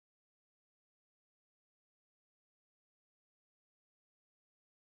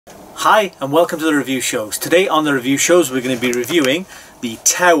Hi and welcome to the review shows. Today on the review shows we're going to be reviewing the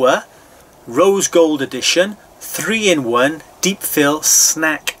Tower Rose Gold Edition 3-in-1 Deep Fill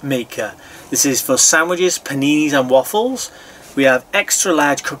Snack Maker. This is for sandwiches, paninis and waffles. We have extra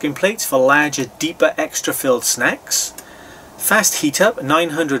large cooking plates for larger, deeper, extra filled snacks. Fast heat up,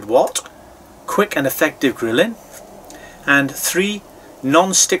 900 watt, quick and effective grilling. And 3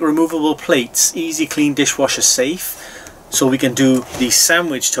 non-stick removable plates, easy clean, dishwasher safe. So we can do the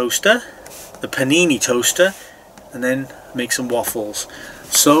sandwich toaster, the panini toaster, and then make some waffles.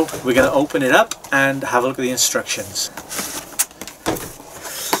 So we're going to open it up and have a look at the instructions.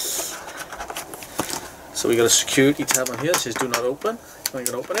 So we got a security tab on here that says do not open. I'm going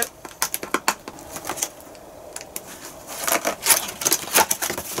to open it.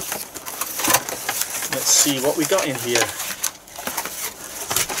 Let's see what we got in here.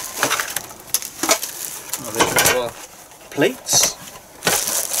 Oh, there's our plates.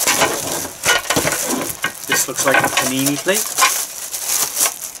 This looks like a panini plate.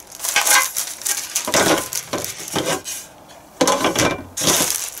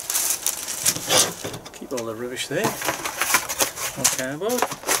 Keep all the rubbish there. More cardboard.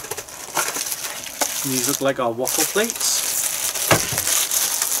 These look like our waffle plates.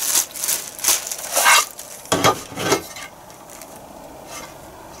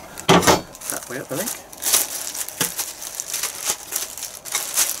 That way up, I think.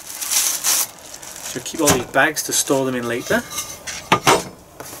 So keep all these bags to store them in later.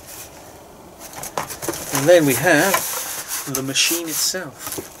 And then we have the machine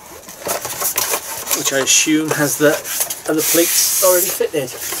itself, which I assume has the other plates already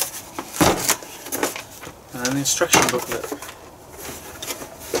fitted. And an instruction booklet.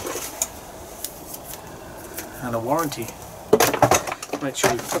 And a warranty. Make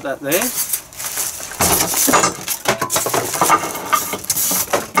sure we put that there.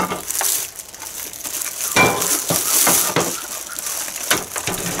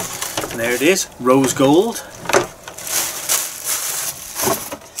 And there it is, rose gold.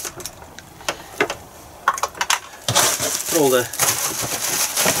 Put all the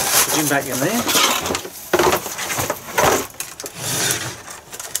packaging back in there.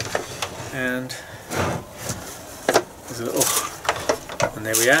 And there's a little, and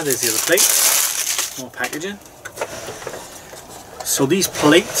there we are, there's the other plate. More packaging. So these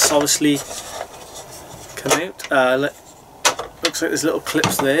plates obviously come out. Looks like there's little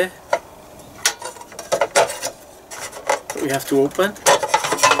clips there that we have to open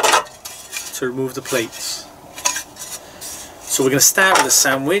to remove the plates. So we're going to start with a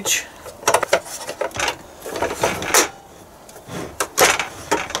sandwich.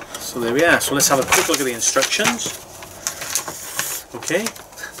 So there we are. So let's have a quick look at the instructions. Okay.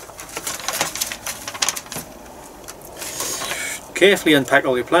 Carefully unpack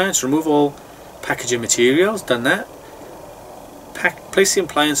all the appliances, remove all packaging materials, done that. Place the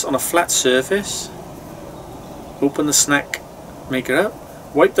appliance on a flat surface, open the snack maker up,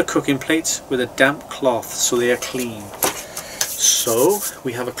 wipe the cooking plates with a damp cloth so they are clean. So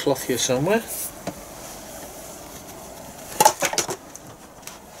we have a cloth here somewhere.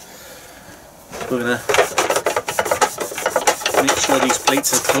 We're going to make sure these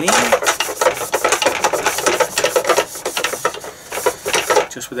plates are clean,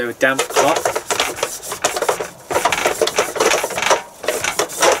 just with our damp cloth.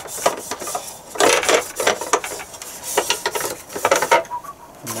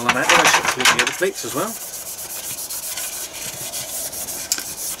 And while I'm at it, I should clean the other plates as well.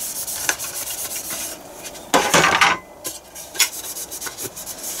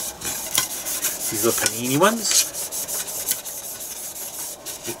 These are the panini ones.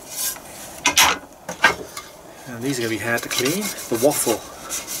 And these are going to be hard to clean. The waffle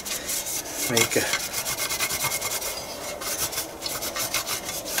maker.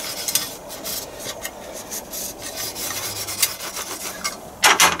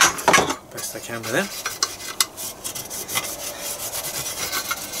 Best I can with them.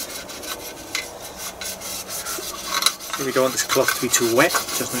 Here we don't want this cloth to be too wet,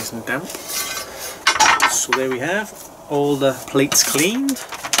 just nice and damp. So there we have all the plates cleaned.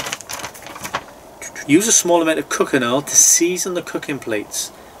 Use a small amount of cooking oil to season the cooking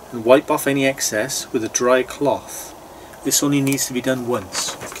plates and wipe off any excess with a dry cloth. This only needs to be done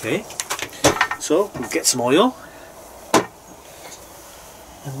once. Okay, so we'll get some oil,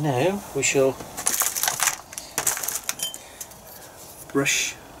 and now we shall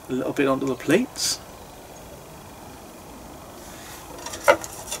brush a little bit onto the plates.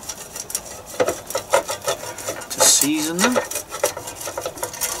 Season them.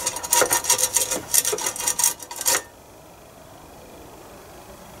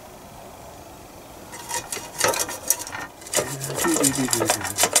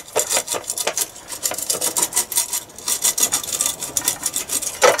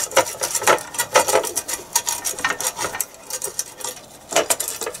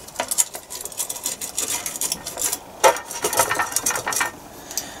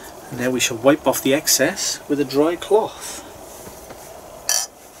 Now we shall wipe off the excess with a dry cloth,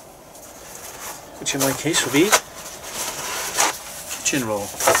 which in my case will be kitchen roll.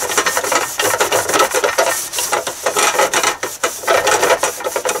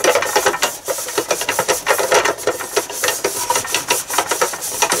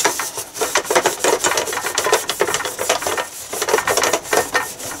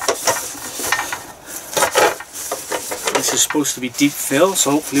 This is supposed to be deep fill,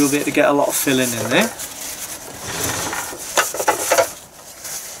 so hopefully we'll be able to get a lot of filling in there.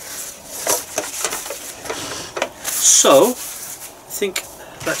 So, I think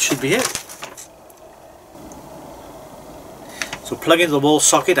that should be it. So plug into the wall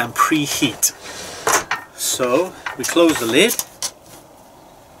socket and preheat. So we close the lid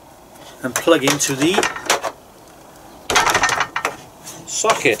and plug into the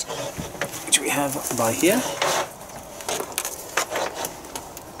socket, which we have by here.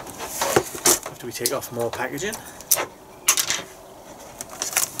 After we take off more packaging.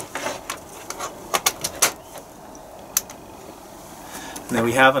 And then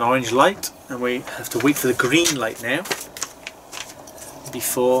we have an orange light, and we have to wait for the green light now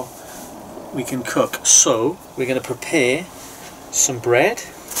before we can cook. So we're going to prepare some bread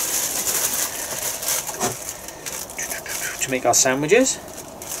to make our sandwiches.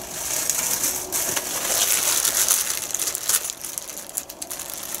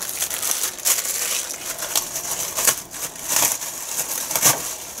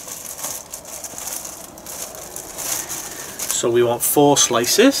 So we want 4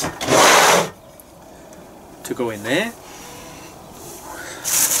 slices to go in there,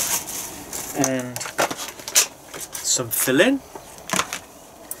 and some filling.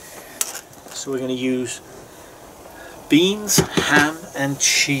 So we're going to use beans, ham and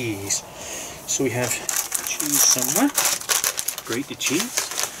cheese. So we have cheese somewhere, grated cheese.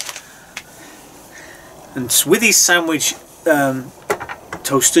 And with these sandwich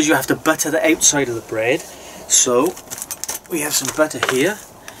toasters you have to butter the outside of the bread. So we have some butter here,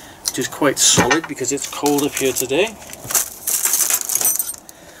 which is quite solid because it's cold up here today.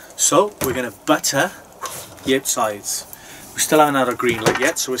 So we're going to butter the outsides. We still haven't had our green light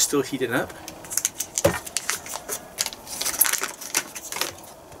yet, so we're still heating up.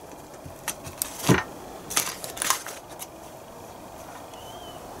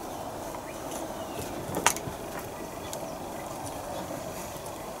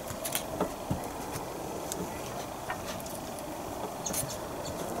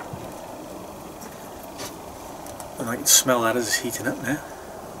 And I can smell that as it's heating up now.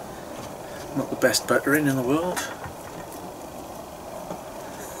 Not the best buttering in the world.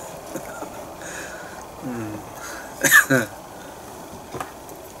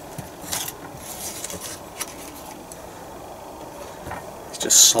 It's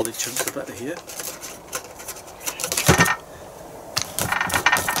just solid chunks of butter here.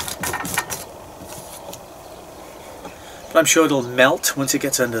 But I'm sure it'll melt once it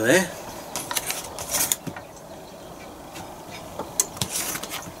gets under there.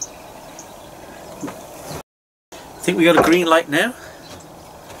 I think we got a green light now,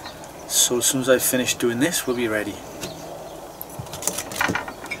 so as soon as I've finished doing this we'll be ready.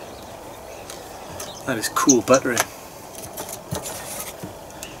 That is cool buttering.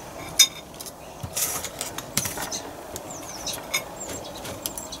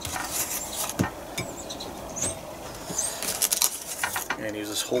 I'm going to use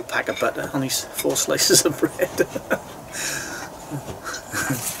this whole pack of butter on these 4 slices of bread.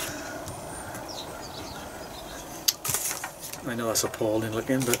 I know that's appalling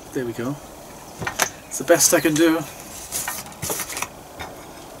looking, but there we go. It's the best I can do.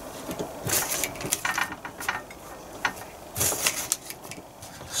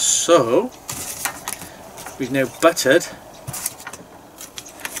 So we've now buttered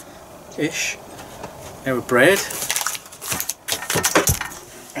our bread,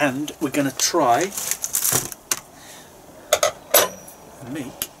 and we're going to try and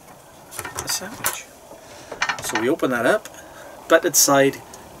make a sandwich. So we open that up. Buttered side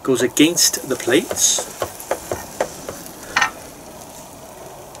goes against the plates,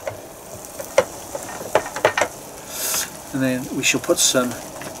 and then we shall put some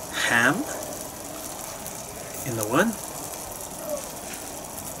ham in the one.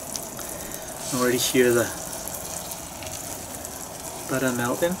 Already hear the butter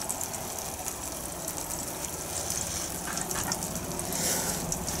melting.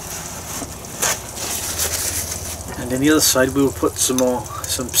 And on the other side we will put some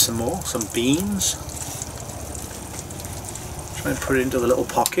beans. Try and put it into the little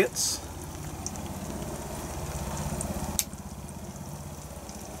pockets.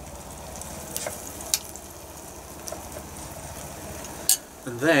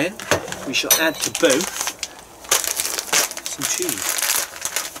 And then we shall add to both some cheese.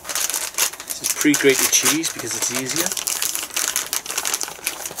 This is pre-grated cheese because it's easier.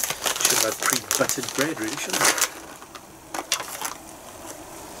 Should have had pre-buttered bread really, shouldn't I?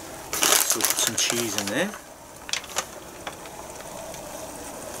 So put some cheese in there.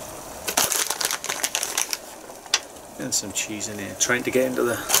 And some cheese in there. Trying to get into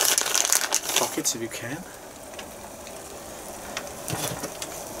the pockets if you can.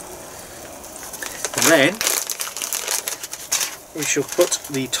 And then we shall put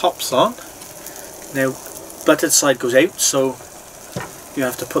the tops on. Now buttered side goes out, so you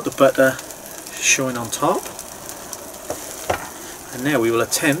have to put the butter showing on top. And now we will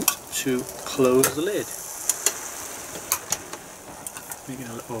attempt to close the lid.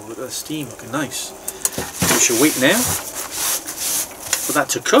 Making a little, oh, look at the steam looking nice. We shall wait now for that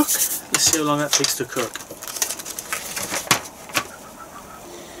to cook. Let's see how long that takes to cook.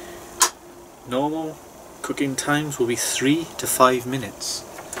 Normal cooking times will be 3 to 5 minutes.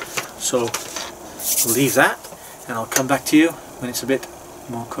 So we'll leave that and I'll come back to you when it's a bit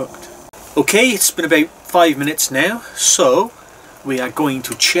more cooked. Okay, it's been about 5 minutes now, so we are going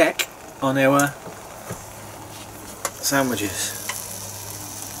to check on our sandwiches.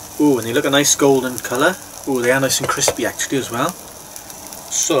 Oh, and they look a nice golden colour. Oh, they are nice and crispy actually as well.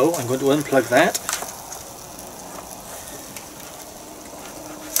 So I'm going to unplug that.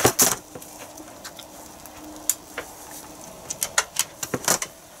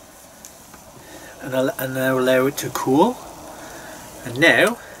 And now allow it to cool. And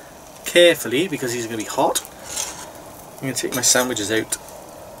now, carefully, because these are going to be hot, I'm going to take my sandwiches out.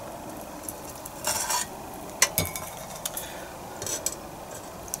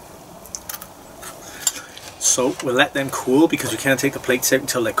 So we'll let them cool because we can't take the plates out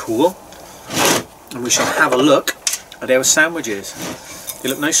until they're cool. And we shall have a look at our sandwiches. They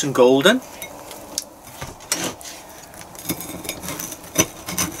look nice and golden.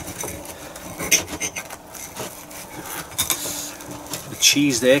 The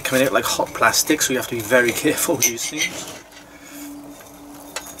cheese there coming out like hot plastic, so you have to be very careful with these things.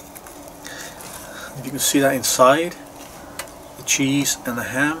 You can see that inside, the cheese and the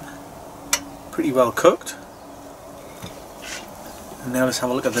ham, pretty well cooked. And now let's have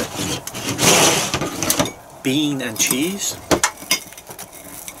a look at the bean and cheese.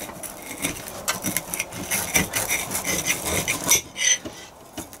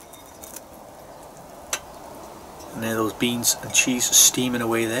 And there those beans and cheese steaming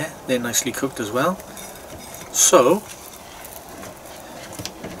away there. They're nicely cooked as well. So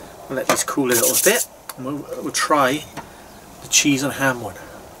we'll let these cool a little bit and we'll try the cheese and ham one.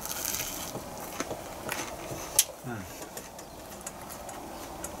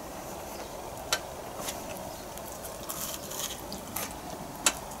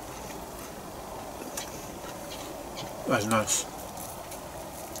 That's nice.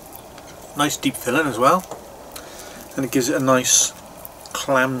 Nice deep filling as well, and it gives it a nice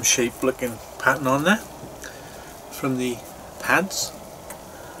clam shaped looking pattern on there from the pads.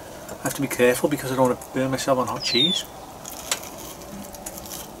 I have to be careful because I don't want to burn myself on hot cheese.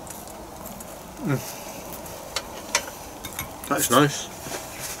 That's nice.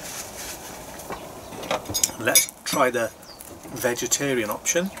 Let's try the vegetarian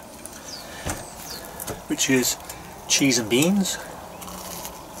option, which is cheese and beans.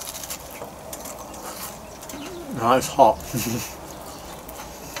 No, it's hot.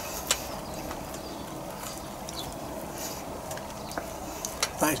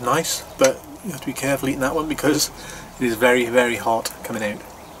 That is nice, but you have to be careful eating that one because it is very, very hot coming out.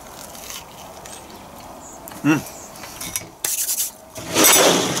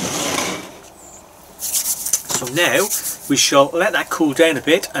 So now we shall let that cool down a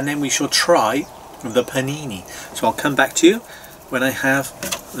bit and then we shall try the panini. So I'll come back to you when I have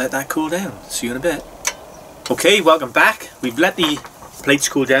let that cool down. See you in a bit. Okay, welcome back. We've let the plates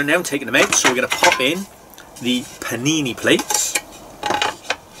cool down now and taken them out, so we're going to pop in the panini plates.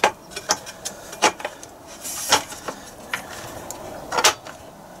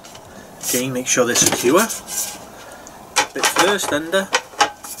 Again, make sure they're secure. Bit first under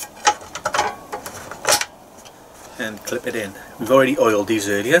and clip it in. We've already oiled these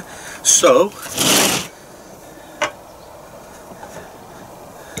earlier, so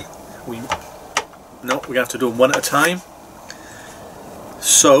we're going to have to do them one at a time.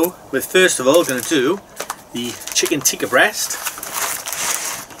 So we're first of all going to do the chicken tikka breast.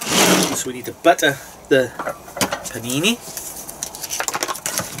 So we need to butter the panini.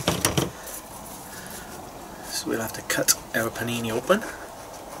 So we'll have to cut our panini open.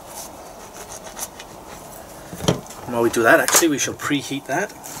 And while we do that, actually, we shall preheat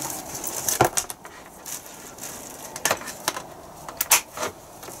that.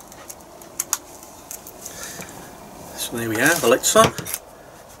 So there we are, the lights on.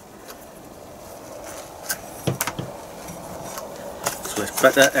 So let's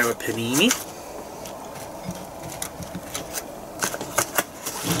butter our panini.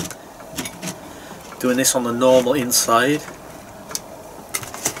 Doing this on the normal inside.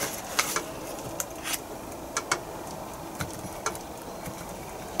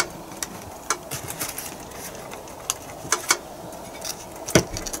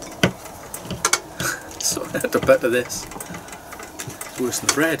 So I had to butter this. It's worse than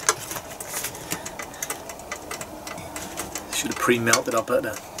the bread. Should have pre-melted our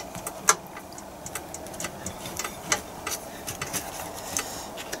butter.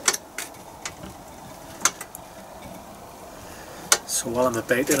 So while I'm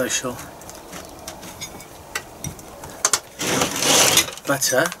about it, I shall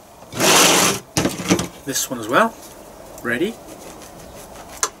butter this one as well. Ready?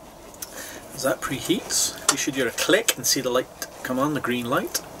 As that preheats, you should hear a click and see the light come on, the green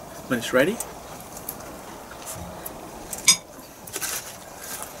light, when it's ready.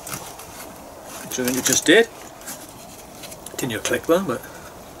 Which I think it just did. Didn't hear a click though, but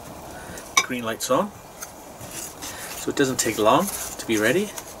the green light's on. So it doesn't take long to be ready.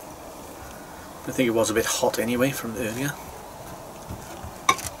 I think it was a bit hot anyway from earlier.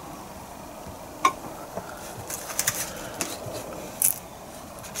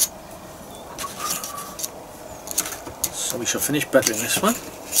 So we shall finish buttering this one.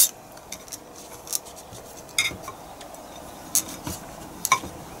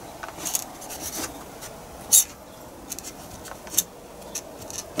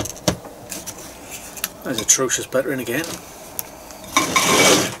 There's atrocious buttering again.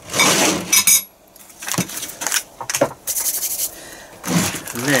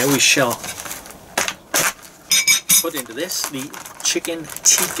 And now we shall put into this the chicken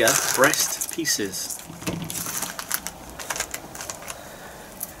tikka breast pieces.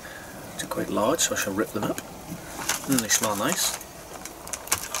 They're quite large, so I shall rip them up. They smell nice.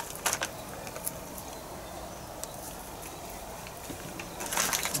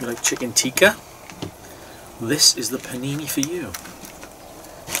 You like chicken tikka? This is the panini for you.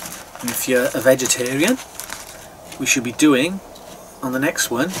 And if you're a vegetarian, we should be doing on the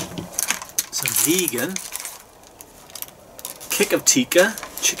next one some vegan kick of tikka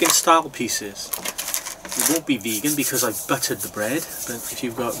chicken style pieces. It won't be vegan because I've buttered the bread, but if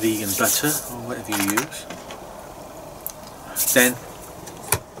you've got vegan butter or whatever you use, then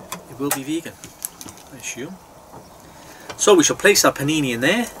it will be vegan, I assume. So we shall place our panini in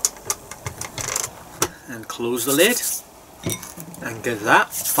there and close the lid and give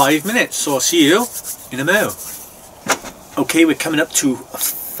that 5 minutes. So I'll see you in a mo. Okay, we're coming up to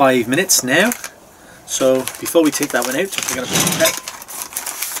 5 minutes now. So before we take that one out, we're going to prep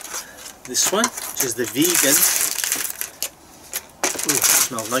this one, which is the vegan. Ooh, it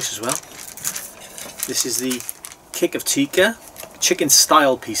smells nice as well. This is the kick of tikka chicken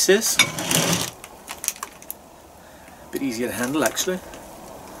style pieces. A bit easier to handle actually.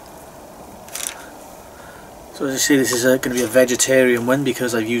 So as I say, this is going to be a vegetarian one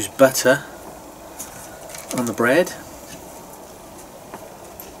because I've used butter on the bread.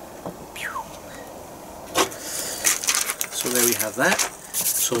 So there we have that.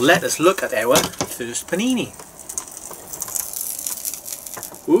 So let us look at our first panini.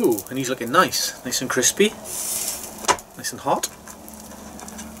 Ooh, and he's looking nice. Nice and crispy. Nice and hot.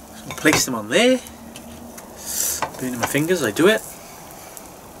 So I'll place them on there. Burning my fingers, I do it.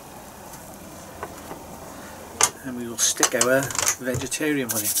 And we will stick our vegetarian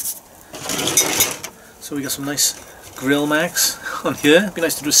one in. So we got some nice grill marks on here. It'd be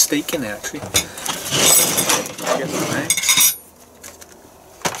nice to do a steak in there actually. Get the marks.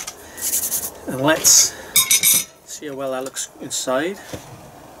 And let's see how well that looks inside.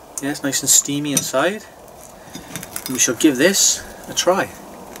 Yeah, it's nice and steamy inside. And we shall give this a try.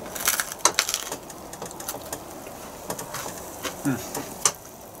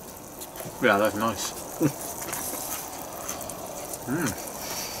 Yeah, that's nice.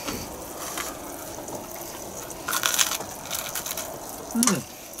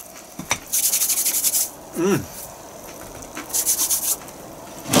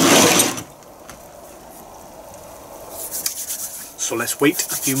 So let's wait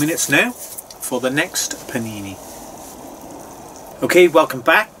a few minutes now for the next panini. Okay, welcome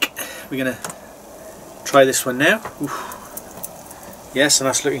back. We're gonna try this one now. Oof. Yes, and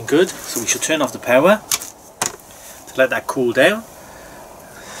that's looking good. So we shall turn off the power to let that cool down.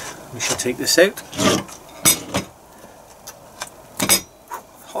 We shall take this out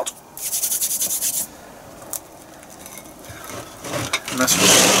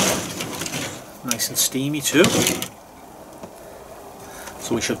and steamy too.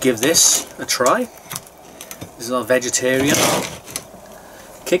 So we shall give this a try. This is our vegetarian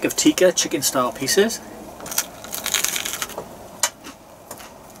kick of tikka chicken style pieces.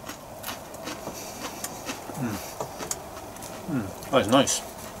 Oh, it's nice.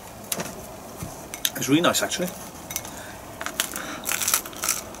 It's really nice actually.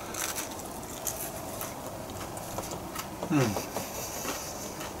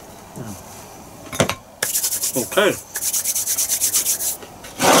 Okay.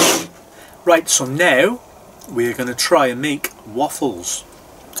 Right, so now we're going to try and make waffles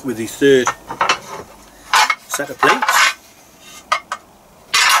with the third set of plates.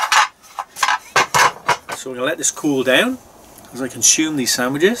 So we're going to let this cool down as I consume these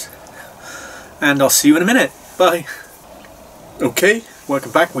sandwiches, and I'll see you in a minute. Bye. Okay,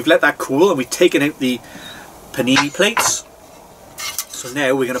 welcome back. We've let that cool and we've taken out the panini plates. So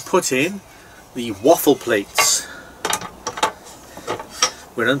now we're going to put in the waffle plates.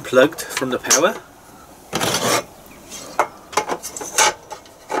 We're unplugged from the power.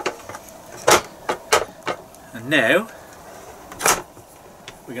 And now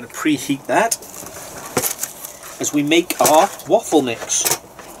we're going to preheat that as we make our waffle mix.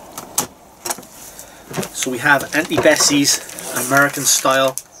 So we have Auntie Bessie's American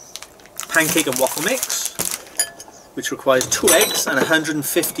style pancake and waffle mix, which requires 2 eggs and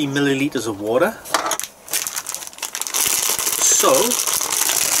 150 milliliters of water. So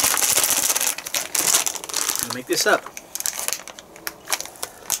I'm going to make this up.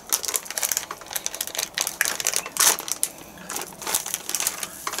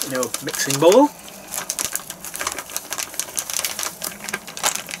 Now a mixing bowl.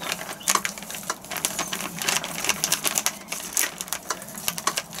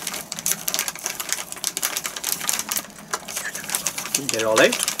 Get it all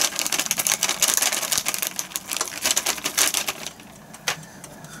out.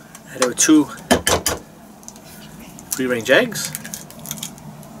 Add our 2 free-range eggs.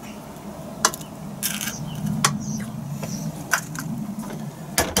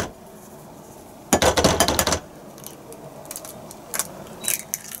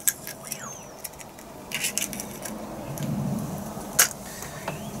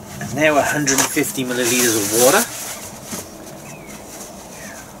 And now 150 milliliters of water.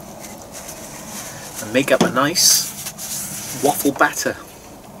 Make up a nice waffle batter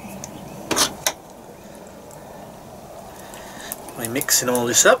by mixing all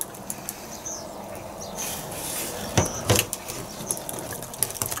this up.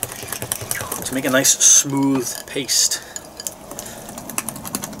 To make a nice smooth paste.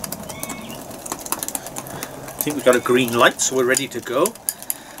 I think we've got a green light, so we're ready to go.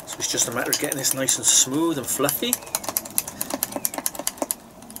 So it's just a matter of getting this nice and smooth and fluffy.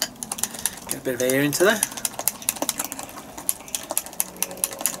 A bit of air into there.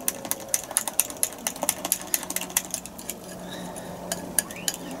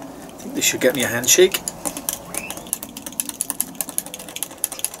 I think this should get me a handshake.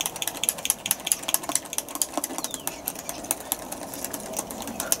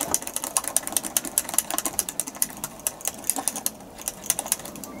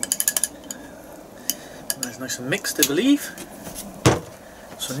 That's nice and mixed, I believe.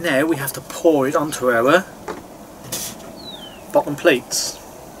 So now we have to pour it onto our bottom plates.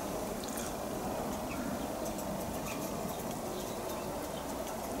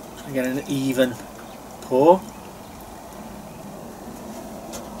 So get an even pour.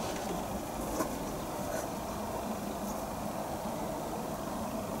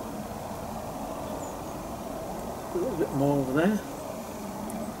 A little bit more over there.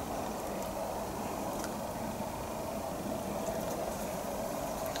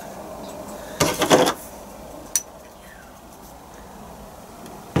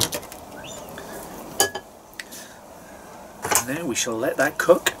 Now we shall let that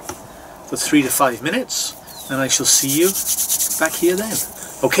cook for 3 to 5 minutes, and I shall see you back here then.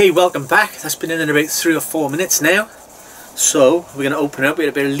 Okay, welcome back. That's been in about 3 or 4 minutes now. So we're going to open it up. We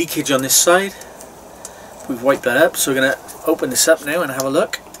had a bit of leakage on this side. We've wiped that up, so we're going to open this up now and have a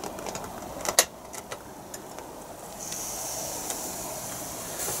look.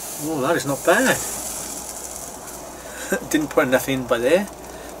 Oh, that is not bad. Didn't put enough in by there.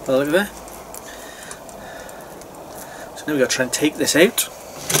 By the look of it. So now we've got to try and take this out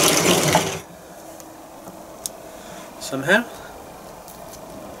somehow.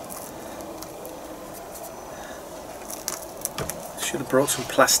 Should have brought some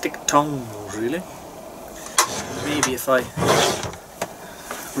plastic tongs really. Maybe if I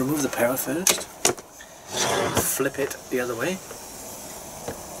remove the power first, flip it the other way,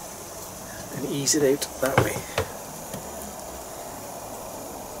 and ease it out that way.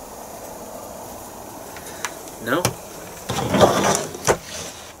 No?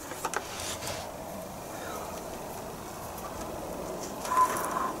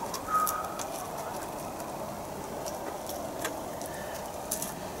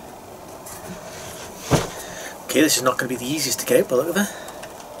 Okay, this is not going to be the easiest to get out by the look of it.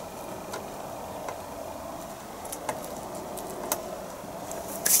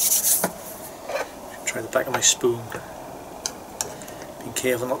 Try the back of my spoon. Being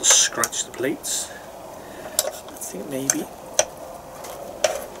careful not to scratch the plates. I think maybe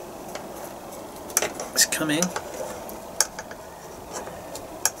it's coming.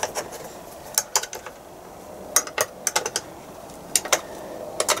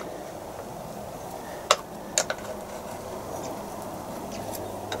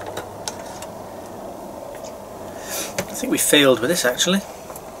 I think we failed with this actually.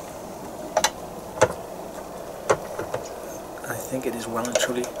 I think it is well and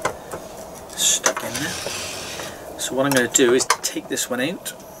truly stuck in there. So what I'm going to do is take this one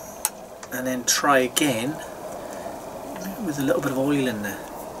out and then try again with a little bit of oil in there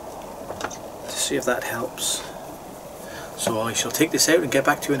to see if that helps. So I shall take this out and get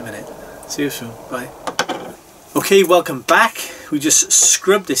back to you in a minute. See you soon. Bye. Okay, welcome back. We just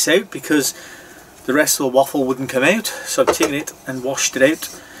scrubbed this out because the rest of the waffle wouldn't come out, so I've taken it and washed it out.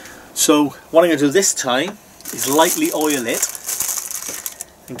 So what I'm going to do this time is lightly oil it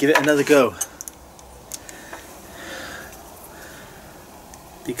and give it another go,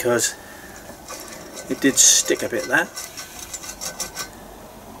 because it did stick a bit there.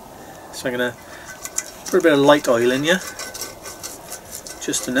 So I'm going to put a bit of light oil in here,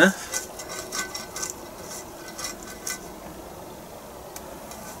 just enough.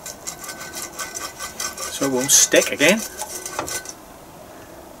 So it won't stick again.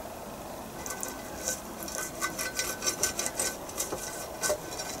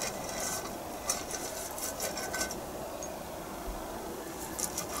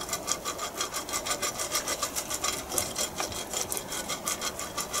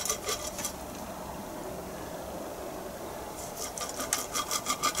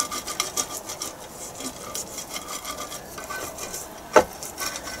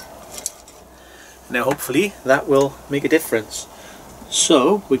 Now hopefully that will make a difference.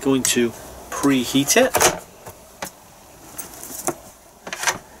 So we're going to preheat it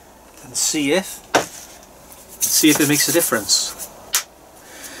and see if it makes a difference.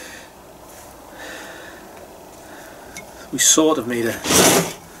 We sort of made a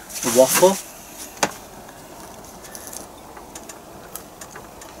waffle.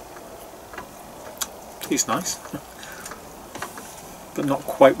 Tastes nice, but not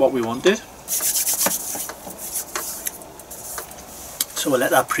quite what we wanted. So we'll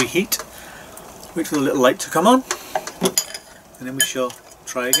let that preheat, wait for the little light to come on, and then we shall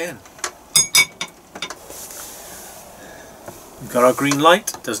try again. We've got our green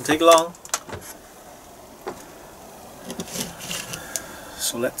light, doesn't take long.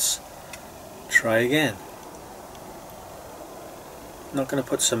 So let's try again. Not going to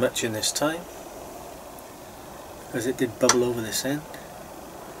put so much in this time, because it did bubble over this end.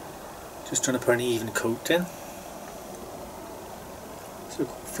 Just trying to put an even coat in, so it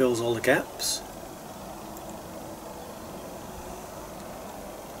fills all the gaps.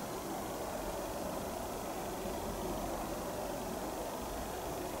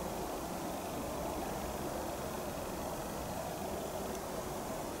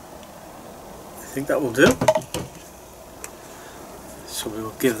 I think that will do. So we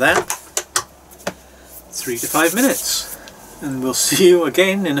will give that 3 to 5 minutes, and we'll see you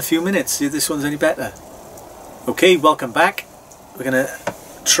again in a few minutes, see if this one's any better. Okay, welcome back. We're going to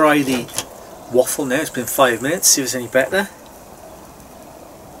try the waffle now. It's been 5 minutes, see if it's any better.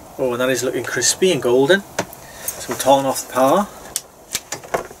 Oh, and that is looking crispy and golden. So we'll turn off the power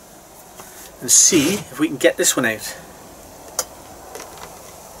and see if we can get this one out.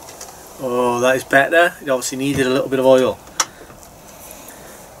 Oh, that is better. It obviously needed a little bit of oil.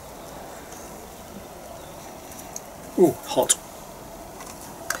 Ooh, hot.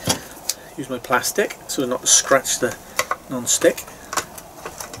 Use my plastic so as not to scratch the non-stick.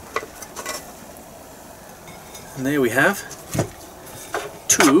 And there we have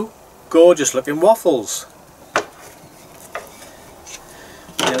 2 gorgeous looking waffles.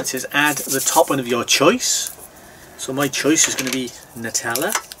 Now it says add the topping of your choice. So my choice is going to be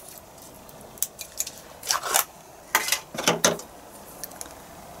Nutella.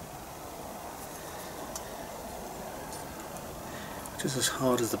 Just as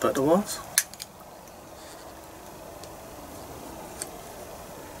hard as the butter was.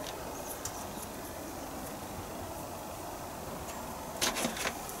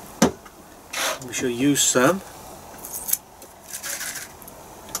 we shall use some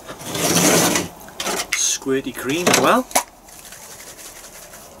squirty cream as well.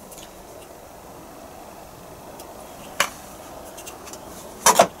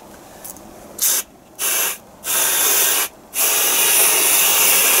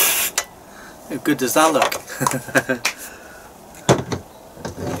 How good does that look?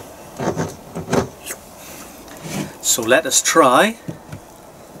 So let us try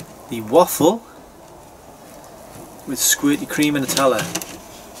the waffle with squirty cream and Nutella.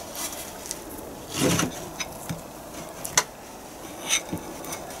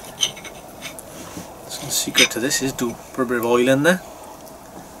 So the secret to this is to put a bit of oil in there.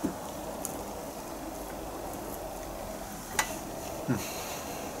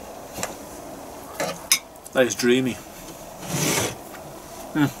 That is dreamy.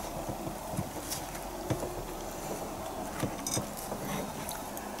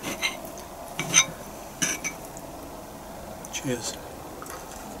 Cheers.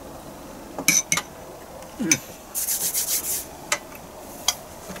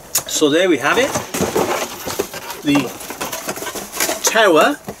 So there we have it. The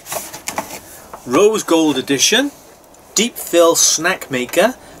Tower Rose Gold Edition Deep Fill Snack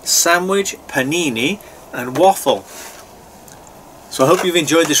Maker Sandwich, Panini and Waffle. So I hope you've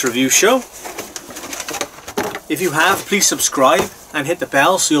enjoyed this review show. If you have, please subscribe and hit the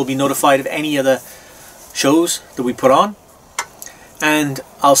bell so you'll be notified of any other shows that we put on. And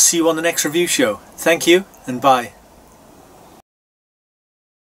I'll see you on the next review show. Thank you and bye.